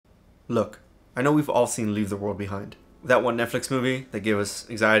Look, I know we've all seen Leave the World Behind. That one Netflix movie that gave us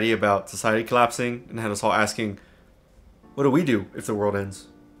anxiety about society collapsing and had us all asking, what do we do if the world ends?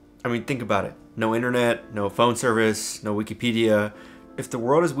 I mean, think about it. No internet, no phone service, no Wikipedia. If the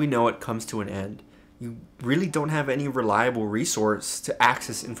world as we know it comes to an end, you really don't have any reliable resource to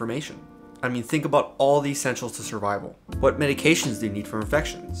access information. I mean, think about all the essentials to survival. What medications do you need for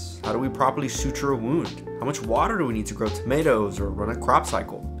infections? How do we properly suture a wound? How much water do we need to grow tomatoes or run a crop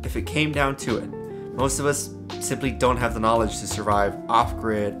cycle? If it came down to it, most of us simply don't have the knowledge to survive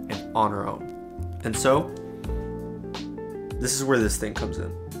off-grid and on our own. And so, this is where this thing comes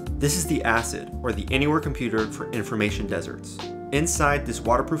in. This is the A.C.I.D, or the Anywhere Computer for Information Deserts. Inside this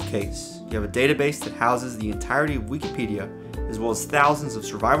waterproof case, you have a database that houses the entirety of Wikipedia, as well as thousands of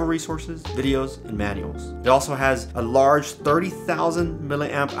survival resources, videos, and manuals. It also has a large 30,000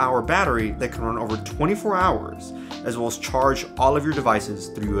 milliamp hour battery that can run over 24 hours, as well as charge all of your devices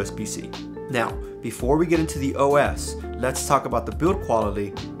through USB-C. Now, before we get into the OS, let's talk about the build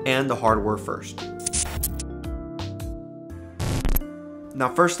quality and the hardware first. Now,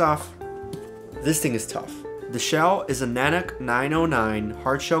 first off, this thing is tough. The shell is a Nanook 909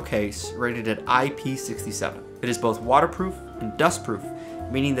 hardshell case rated at IP67. It is both waterproof and dustproof,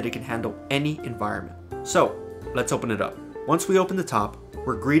 meaning that it can handle any environment. So, let's open it up. Once we open the top,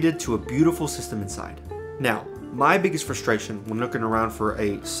 we're greeted to a beautiful system inside. Now, my biggest frustration when looking around for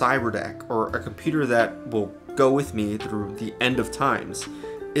a Cyberdeck or a computer that will go with me through the end of times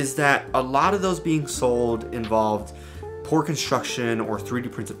is that a lot of those being sold involved poor construction or 3D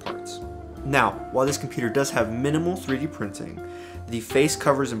printed parts. Now, while this computer does have minimal 3D printing, the face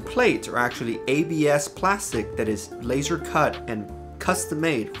covers and plates are actually ABS plastic that is laser cut and custom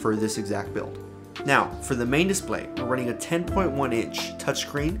made for this exact build. Now, for the main display, we're running a 10.1 inch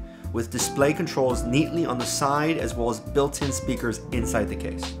touchscreen with display controls neatly on the side as well as built-in speakers inside the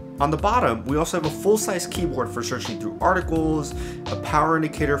case. On the bottom, we also have a full-size keyboard for searching through articles, a power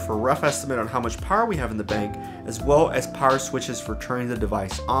indicator for a rough estimate on how much power we have in the bank, as well as power switches for turning the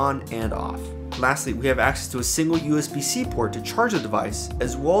device on and off. Lastly, we have access to a single USB-C port to charge the device,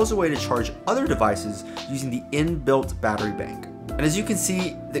 as well as a way to charge other devices using the inbuilt battery bank. And as you can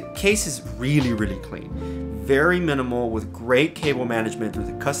see, the case is really clean. Very minimal with great cable management through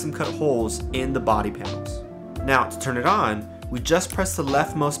the custom cut holes in the body panels. Now, to turn it on, we just press the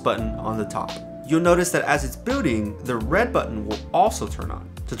leftmost button on the top. You'll notice that as it's booting, the red button will also turn on.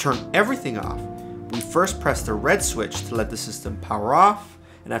 To turn everything off, we first press the red switch to let the system power off,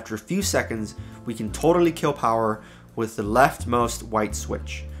 and after a few seconds, we can totally kill power with the leftmost white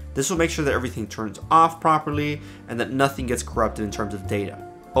switch. This will make sure that everything turns off properly and that nothing gets corrupted in terms of data.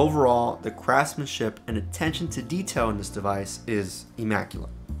 Overall, the craftsmanship and attention to detail in this device is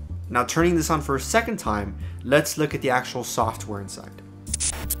immaculate. Now, turning this on for a second time, let's look at the actual software inside.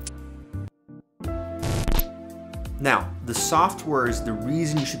 Now, the software is the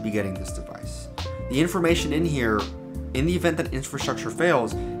reason you should be getting this device. The information in here, in the event that infrastructure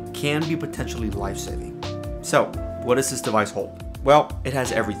fails, can be potentially life-saving. So, what does this device hold? Well, it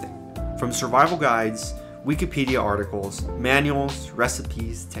has everything. From survival guides, Wikipedia articles, manuals,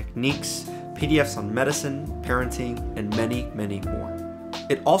 recipes, techniques, PDFs on medicine, parenting, and many more.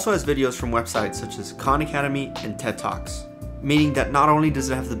 It also has videos from websites such as Khan Academy and TED Talks, meaning that not only does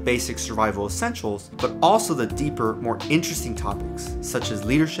it have the basic survival essentials, but also the deeper, more interesting topics such as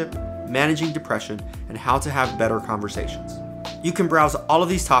leadership, managing depression, and how to have better conversations. You can browse all of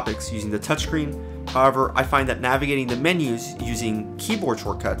these topics using the touchscreen. However, I find that navigating the menus using keyboard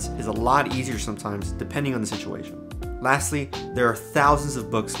shortcuts is a lot easier sometimes depending on the situation. Lastly, there are thousands of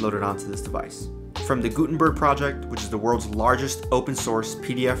books loaded onto this device. From the Gutenberg project, which is the world's largest open source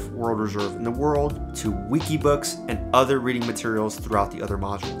PDF world reserve in the world, to Wikibooks and other reading materials throughout the other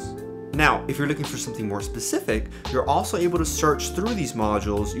modules. Now, if you're looking for something more specific, you're also able to search through these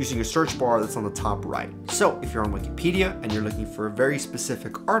modules using a search bar that's on the top right. So if you're on Wikipedia and you're looking for a very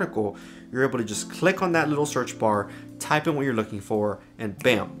specific article, you're able to just click on that little search bar, type in what you're looking for, and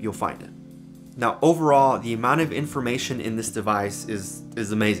bam, you'll find it. Now, overall, the amount of information in this device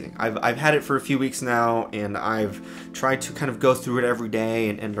is amazing. I've had it for a few weeks now, and I've tried to kind of go through it every day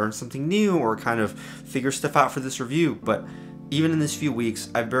and learn something new or kind of figure stuff out for this review, but even in this few weeks,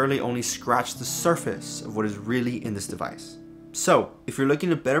 I've barely only scratched the surface of what is really in this device. So, if you're looking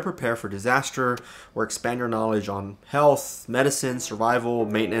to better prepare for disaster or expand your knowledge on health, medicine, survival,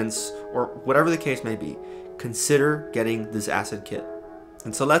 maintenance, or whatever the case may be, consider getting this A.C.I.D kit.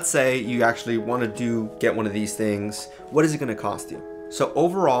 And so let's say you actually want to get one of these things. What is it going to cost you? So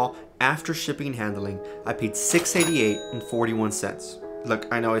overall, after shipping and handling, I paid $688.41. Look,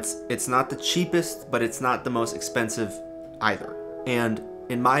 I know it's not the cheapest, but it's not the most expensive either. And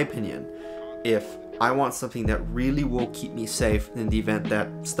in my opinion, if I want something that really will keep me safe in the event that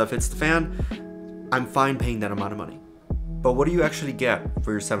stuff hits the fan, I'm fine paying that amount of money. But what do you actually get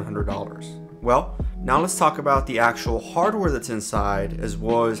for your $700? Well, now let's talk about the actual hardware that's inside, as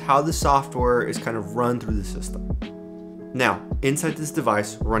well as how the software is kind of run through the system. Now, inside this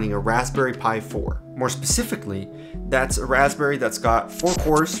device, we're running a Raspberry Pi 4. More specifically, that's a Raspberry that's got 4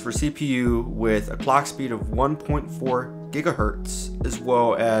 cores for CPU with a clock speed of 1.4 gigahertz, as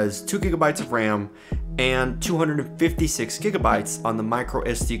well as 2 gigabytes of RAM and 256 gigabytes on the micro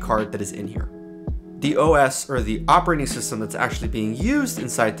SD card that is in here. The OS, or the operating system that's actually being used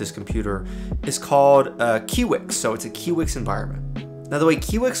inside this computer, is called Kiwix, so it's a Kiwix environment. Now, the way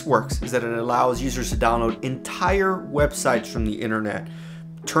Kiwix works is that it allows users to download entire websites from the internet,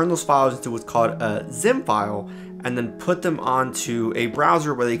 turn those files into what's called a zip file, and then put them onto a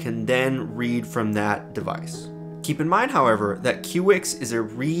browser where they can then read from that device. Keep in mind, however, that Kiwix is a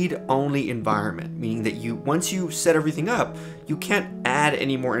read-only environment, meaning that once you set everything up, you can't add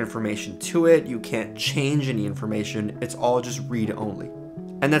any more information to it, you can't change any information, it's all just read-only.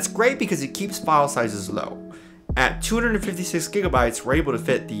 And that's great because it keeps file sizes low. At 256 gigabytes, we're able to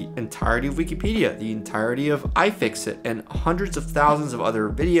fit the entirety of Wikipedia, the entirety of iFixit, and hundreds of thousands of other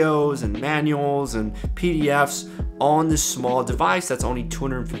videos and manuals and PDFs on this small device that's only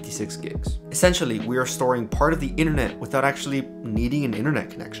 256 gigs. Essentially, we are storing part of the internet without actually needing an internet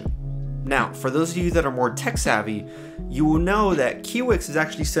connection. Now, for those of you that are more tech savvy, you will know that Kiwix is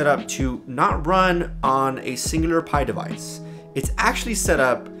actually set up to not run on a singular Pi device. It's actually set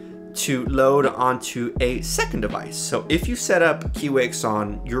up to load onto a second device. So if you set up Kiwix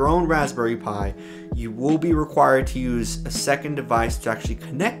on your own Raspberry Pi, you will be required to use a second device to actually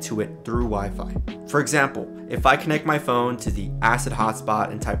connect to it through Wi-Fi. For example, if I connect my phone to the A.C.I.D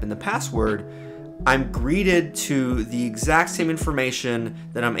hotspot and type in the password, I'm greeted to the exact same information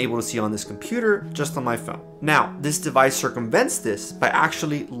that I'm able to see on this computer just on my phone. Now, this device circumvents this by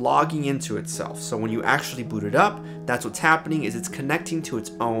actually logging into itself. So when you actually boot it up, that's what's happening, is it's connecting to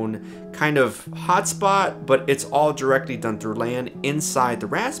its own kind of hotspot, but it's all directly done through LAN inside the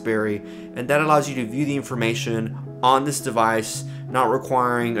Raspberry, and that allows you to view the information on this device, not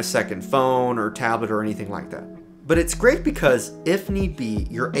requiring a second phone or tablet or anything like that. But it's great because, if need be,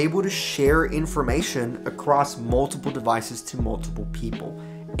 you're able to share information across multiple devices to multiple people.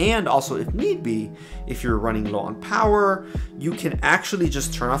 And also, if need be, if you're running low on power, you can actually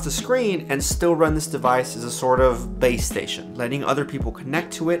just turn off the screen and still run this device as a sort of base station, letting other people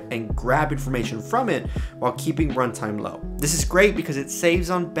connect to it and grab information from it while keeping runtime low. This is great because it saves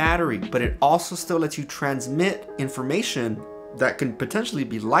on battery, but it also still lets you transmit information that can potentially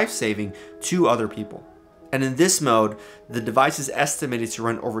be life-saving to other people. And in this mode, the device is estimated to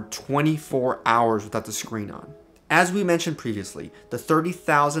run over 24 hours without the screen on. As we mentioned previously, the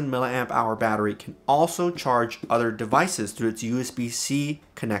 30,000 milliamp hour battery can also charge other devices through its USB-C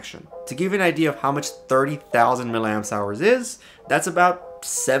connection. To give you an idea of how much 30,000 milliamp hours is, that's about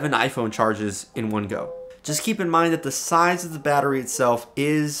 7 iPhone charges in one go. Just keep in mind that the size of the battery itself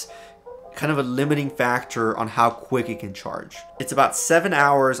is kind of a limiting factor on how quick it can charge. It's about 7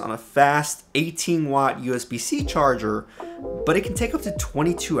 hours on a fast 18-watt USB-C charger, but it can take up to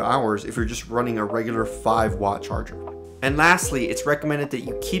 22 hours if you're just running a regular 5-watt charger. And lastly, it's recommended that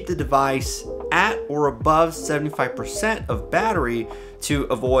you keep the device at or above 75% of battery to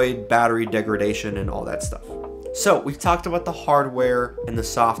avoid battery degradation and all that stuff. So we've talked about the hardware and the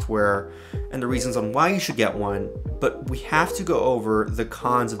software and the reasons on why you should get one, but we have to go over the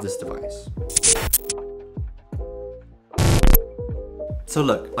cons of this device. So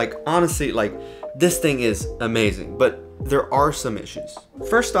look, honestly, this thing is amazing, but there are some issues.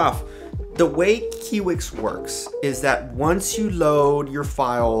 First off, the way Kiwix works is that once you load your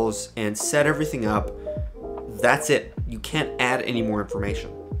files and set everything up, that's it. You can't add any more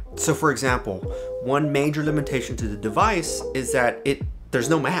information. So for example, one major limitation to the device is that there's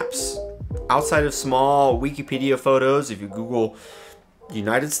no maps. Outside of small Wikipedia photos, if you Google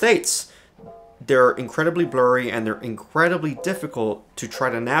United States, they're incredibly blurry and they're incredibly difficult to try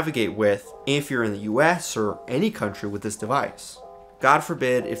to navigate with if you're in the US or any country with this device. God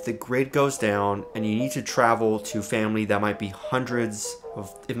forbid if the grid goes down and you need to travel to family that might be hundreds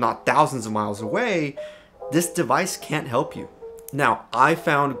of, if not thousands of miles away, this device can't help you. Now, I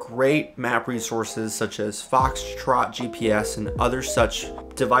found great map resources such as Foxtrot GPS and other such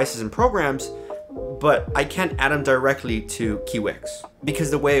devices and programs, but I can't add them directly to Kiwix.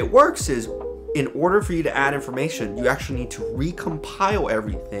 Because the way it works is, in order for you to add information, you actually need to recompile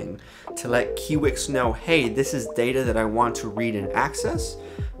everything to let Kiwix know, hey, this is data that I want to read and access.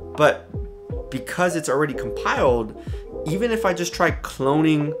 But because it's already compiled, even if I just try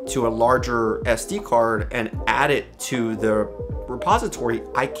cloning to a larger SD card and add it to the repository,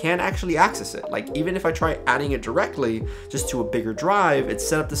 I can't actually access it. Like, even if I try adding it directly just to a bigger drive, it's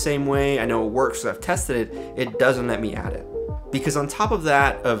set up the same way. I know it works, so I've tested it. It doesn't let me add it. Because on top of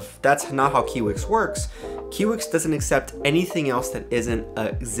that, that's not how Kiwix works. Kiwix doesn't accept anything else that isn't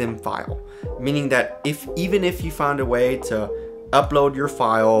a ZIM file. Meaning that even if you found a way to upload your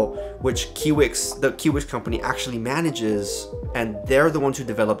file, which the Kiwix company actually manages, and they're the ones who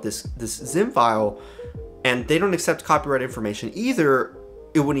developed this ZIM file, and they don't accept copyright information either,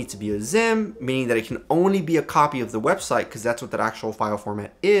 it would need to be a ZIM, meaning that it can only be a copy of the website, because that's what that actual file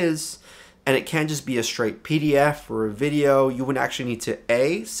format is, and it can't just be a straight PDF or a video. You would actually need to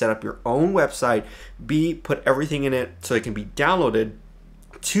A, set up your own website, B, put everything in it so it can be downloaded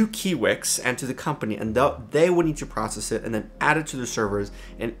to Kiwix and to the company, and they would need to process it and then add it to the servers.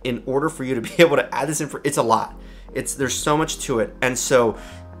 And in order for you to be able to add this info, it's a lot. There's so much to it, and so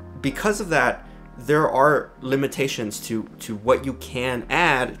because of that, there are limitations to what you can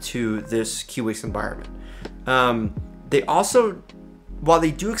add to this Kiwix environment. They also, while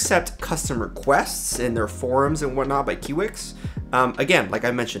they do accept custom requests in their forums and whatnot by Kiwix, again, like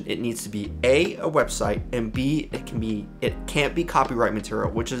I mentioned, it needs to be A, a website, and B, it can't be copyright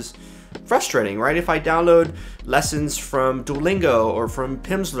material, which is frustrating, right? If I download lessons from Duolingo or from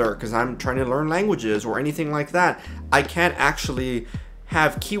Pimsleur because I'm trying to learn languages or anything like that, I can't actually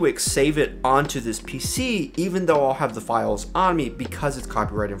have Kiwix save it onto this PC, even though I'll have the files on me, because it's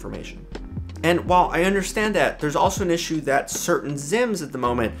copyright information. And while I understand that, there's also an issue that certain ZIMs at the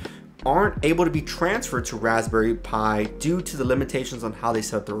moment aren't able to be transferred to Raspberry Pi due to the limitations on how they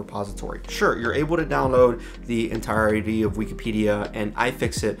set up the repository. Sure, you're able to download the entirety of Wikipedia and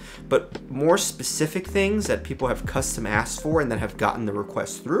iFixit, but more specific things that people have custom asked for and that have gotten the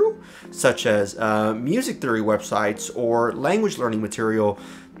request through, such as music theory websites or language learning material,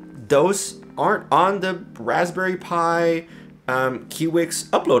 those aren't on the Raspberry Pi Kiwix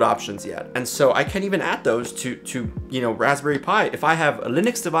upload options yet, and so I can't even add those to Raspberry Pi. If I have a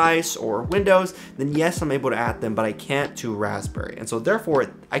Linux device or Windows, then yes, I'm able to add them, but I can't to Raspberry, and so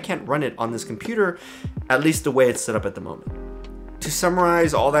therefore I can't run it on this computer, at least the way it's set up at the moment. To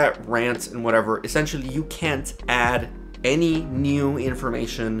summarize all that rant and whatever, essentially you can't add any new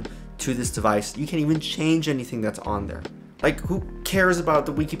information to this device. You can't even change anything that's on there. Like, who cares about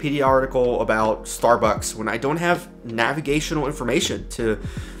the Wikipedia article about Starbucks when I don't have navigational information to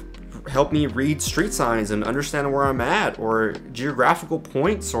help me read street signs and understand where I'm at, or geographical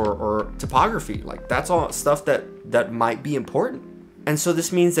points or topography? Like, that's all stuff that might be important. And so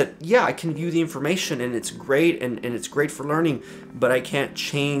this means that, yeah, I can view the information and it's great and it's great for learning, but I can't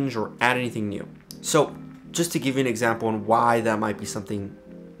change or add anything new. So just to give you an example on why that might be something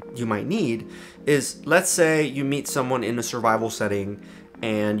you might need is, let's say you meet someone in a survival setting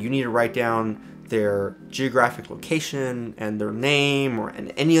and you need to write down their geographic location and their name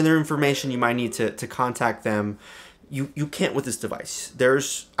and any other information you might need to contact them. You can't with this device.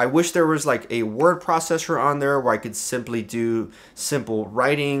 I wish there was like a word processor on there where I could simply do simple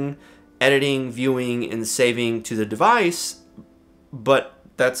writing, editing, viewing, and saving to the device, but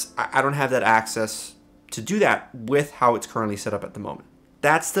I don't have that access to do that with how it's currently set up at the moment.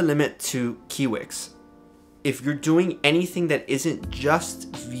 That's the limit to Kiwix. If you're doing anything that isn't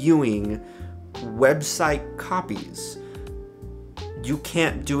just viewing website copies, you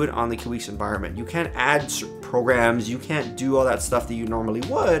can't do it on the Kiwix environment. You can't add programs, you can't do all that stuff that you normally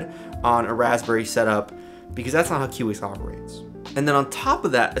would on a Raspberry setup, because that's not how Kiwix operates. And then on top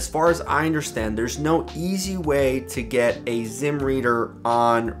of that, as far as I understand, there's no easy way to get a ZIM reader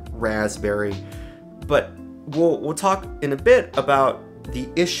on Raspberry. But we'll talk in a bit about the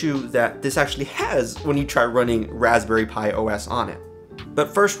issue that this actually has when you try running Raspberry Pi OS on it.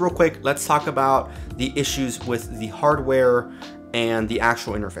 But first, real quick, let's talk about the issues with the hardware and the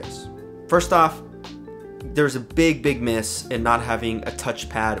actual interface. First off, there's a big miss in not having a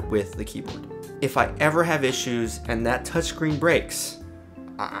touchpad with the keyboard. If I ever have issues and that touchscreen breaks,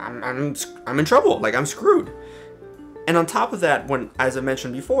 I'm in trouble. Like, I'm screwed. And on top of that, as I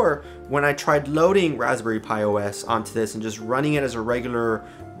mentioned before, when I tried loading Raspberry Pi OS onto this and just running it as a regular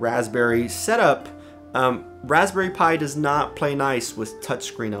Raspberry setup, Raspberry Pi does not play nice with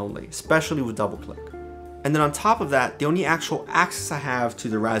touchscreen only, especially with double click. And then on top of that, the only actual access I have to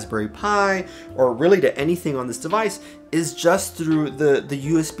the Raspberry Pi, or really to anything on this device, is just through the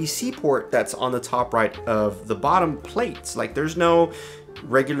USB-C port that's on the top right of the bottom plates. Like, there's no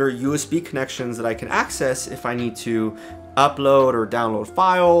regular USB connections that I can access if I need to upload or download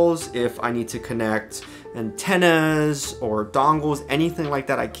files, if I need to connect antennas or dongles, anything like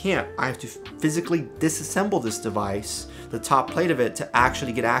that. I can't. I have to physically disassemble this device the top plate of it to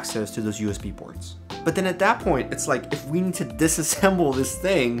actually get access to those USB ports. But then at that point, it's like, if we need to disassemble this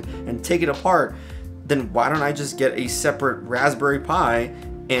thing and take it apart, then why don't I just get a separate Raspberry Pi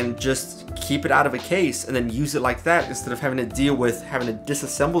and just keep it out of a case and then use it like that, instead of having to deal with having to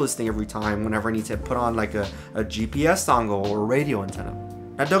disassemble this thing every time whenever I need to put on like a GPS dongle or a radio antenna.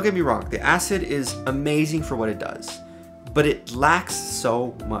 Now don't get me wrong, the A.C.I.D is amazing for what it does, but it lacks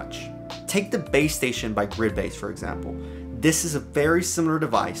so much. Take the Base Station by GRIDBASE, for example. This is a very similar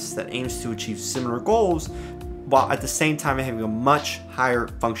device that aims to achieve similar goals, while at the same time having a much higher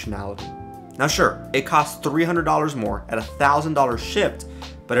functionality. Now sure, it costs $300 more at $1,000 shipped,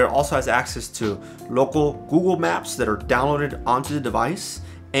 but it also has access to local Google Maps that are downloaded onto the device.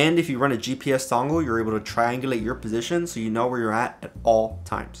 And if you run a GPS dongle, you're able to triangulate your position so you know where you're at all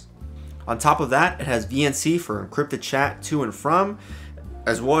times. On top of that, it has VNC for encrypted chat to and from,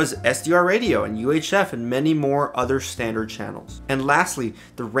 as well as SDR radio and UHF and many more other standard channels. And lastly,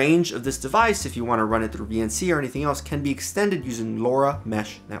 the range of this device, if you want to run it through VNC or anything else, can be extended using LoRa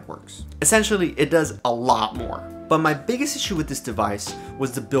mesh networks. Essentially, it does a lot more. But my biggest issue with this device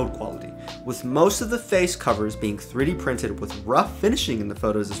was the build quality, with most of the face covers being 3D printed with rough finishing in the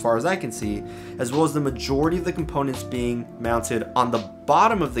photos as far as I can see, as well as the majority of the components being mounted on the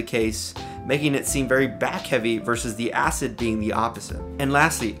bottom of the case, making it seem very back heavy versus the A.C.I.D being the opposite. And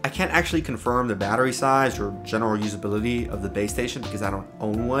lastly, I can't actually confirm the battery size or general usability of the base station because I don't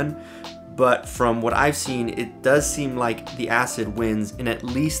own one, but from what I've seen, it does seem like the A.C.I.D wins in at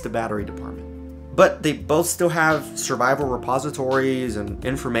least the battery department. But they both still have survival repositories and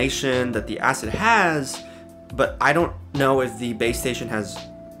information that the A.C.I.D has, but I don't know if the base station has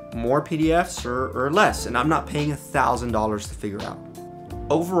more PDFs or less, and I'm not paying $1,000 to figure out.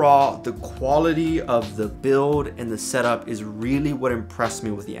 Overall, the quality of the build and the setup is really what impressed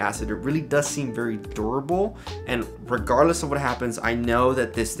me with the A.C.I.D. It really does seem very durable, and regardless of what happens, I know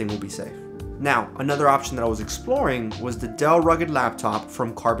that this thing will be safe. Now, another option that I was exploring was the Dell Rugged Laptop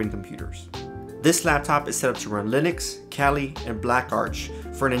from CarbonComputers. This laptop is set up to run Linux, Kali, and Black Arch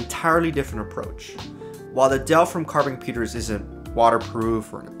for an entirely different approach. While the Dell from CarbonComputers isn't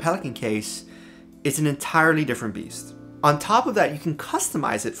waterproof or in a Pelican case, it's an entirely different beast. On top of that, you can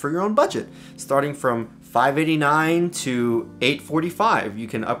customize it for your own budget, starting from $589 to $845. You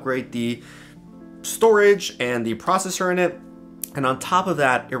can upgrade the storage and the processor in it, and on top of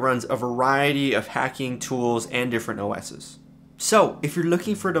that, it runs a variety of hacking tools and different OSs. So if you're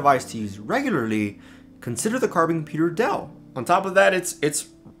looking for a device to use regularly, consider the CarbonComputer Dell. On top of that,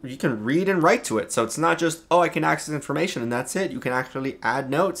 you can read and write to it. So it's not just, oh, I can access information and that's it. You can actually add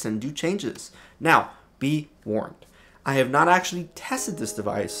notes and do changes. Now, be warned. I have not actually tested this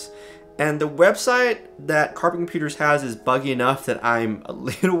device, and the website that CarbonComputers has is buggy enough that I'm a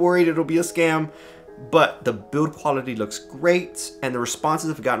little worried it'll be a scam, but the build quality looks great and the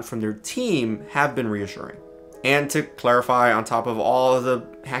responses I've gotten from their team have been reassuring. And to clarify, on top of all of the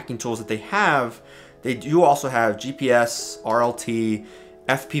hacking tools that they do also have GPS, RLT,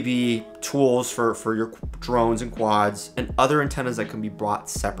 FPV tools for your drones and quads, and other antennas that can be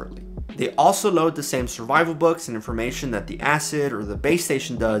bought separately. They also load the same survival books and information that the A.C.I.D or the base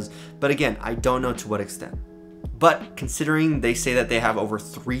station does, but again, I don't know to what extent. But considering they say that they have over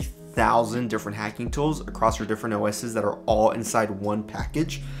 3,000 different hacking tools across their different OSs that are all inside one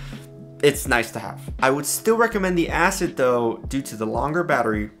package, it's nice to have. I would still recommend the A.C.I.D though, due to the longer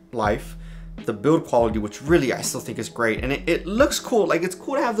battery life, the build quality, which really I still think is great, and it looks cool. Like, it's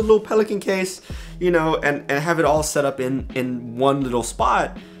cool to have the little Pelican case, you know, and have it all set up in one little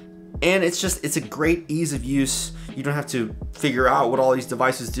spot. And it's a great ease of use. You don't have to figure out what all these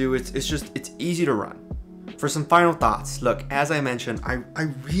devices do. It's easy to run. For some final thoughts, look, as I mentioned, I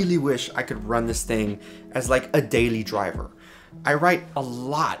really wish I could run this thing as like a daily driver. I write a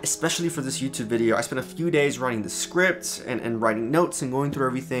lot, especially for this YouTube video. I spent a few days writing the scripts and writing notes and going through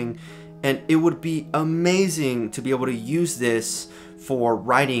everything. And it would be amazing to be able to use this for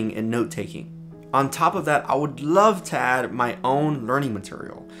writing and note-taking. On top of that, I would love to add my own learning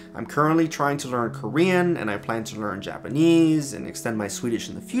material. I'm currently trying to learn Korean, and I plan to learn Japanese and extend my Swedish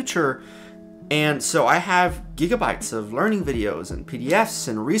in the future. And so I have gigabytes of learning videos and PDFs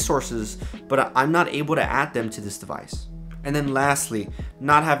and resources, but I'm not able to add them to this device. And then lastly,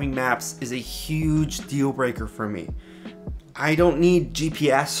 not having maps is a huge deal breaker for me. I don't need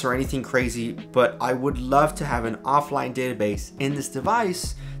GPS or anything crazy, but I would love to have an offline database in this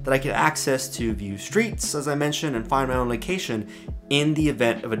device that I could access to view streets, as I mentioned, and find my own location in the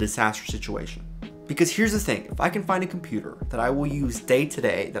event of a disaster situation. Because here's the thing, if I can find a computer that I will use day to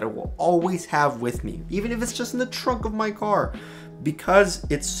day, that I will always have with me, even if it's just in the trunk of my car, because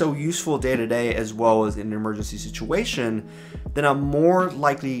it's so useful day to day as well as in an emergency situation, then I'm more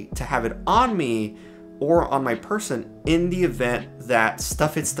likely to have it on me or on my person in the event that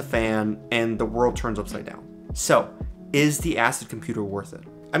stuff hits the fan and the world turns upside down. So, is the A.C.I.D computer worth it?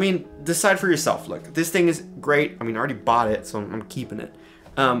 I mean, decide for yourself. Look, this thing is great. I mean, I already bought it, so I'm keeping it.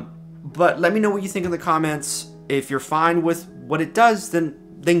 But let me know what you think in the comments. If you're fine with what it does,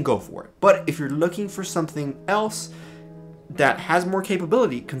 then go for it. But if you're looking for something else that has more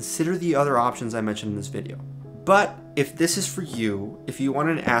capability, consider the other options I mentioned in this video. But if this is for you, if you want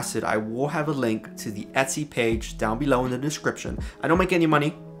an A.C.I.D, I will have a link to the Etsy page down below in the description. I don't make any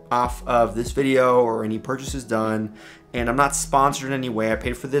money off of this video or any purchases done, and I'm not sponsored in any way. I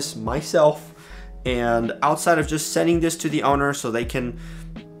paid for this myself, and outside of just sending this to the owner so they can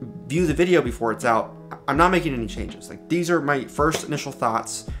view the video before it's out, I'm not making any changes. Like, these are my first initial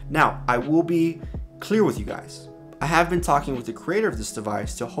thoughts. Now, I will be clear with you guys. I have been talking with the creator of this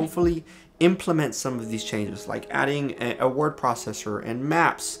device to hopefully implement some of these changes, like adding a word processor and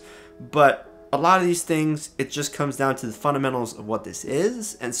maps, but a lot of these things, it just comes down to the fundamentals of what this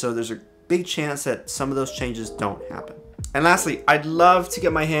is, and so there's a big chance that some of those changes don't happen. And lastly, I'd love to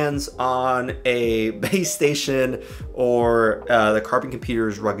get my hands on a base station or the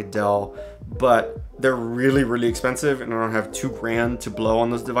CarbonComputers rugged Dell, but they're really, really expensive, and I don't have $2 grand to blow on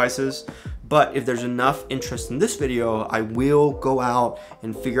those devices. But if there's enough interest in this video, I will go out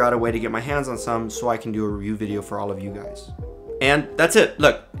and figure out a way to get my hands on some so I can do a review video for all of you guys. And that's it.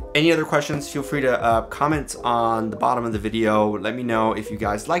 Look, any other questions, feel free to comment on the bottom of the video. Let me know if you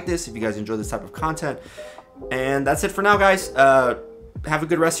guys like this, if you guys enjoy this type of content. And that's it for now, guys. Have a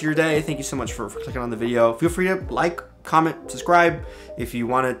good rest of your day. Thank you so much for clicking on the video. Feel free to like, comment, subscribe. If you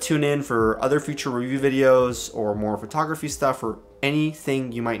want to tune in for other future review videos or more photography stuff or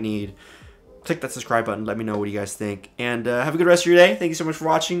anything you might need, click that subscribe button. Let me know what you guys think. And have a good rest of your day. Thank you so much for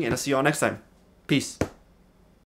watching, and I'll see you all next time. Peace.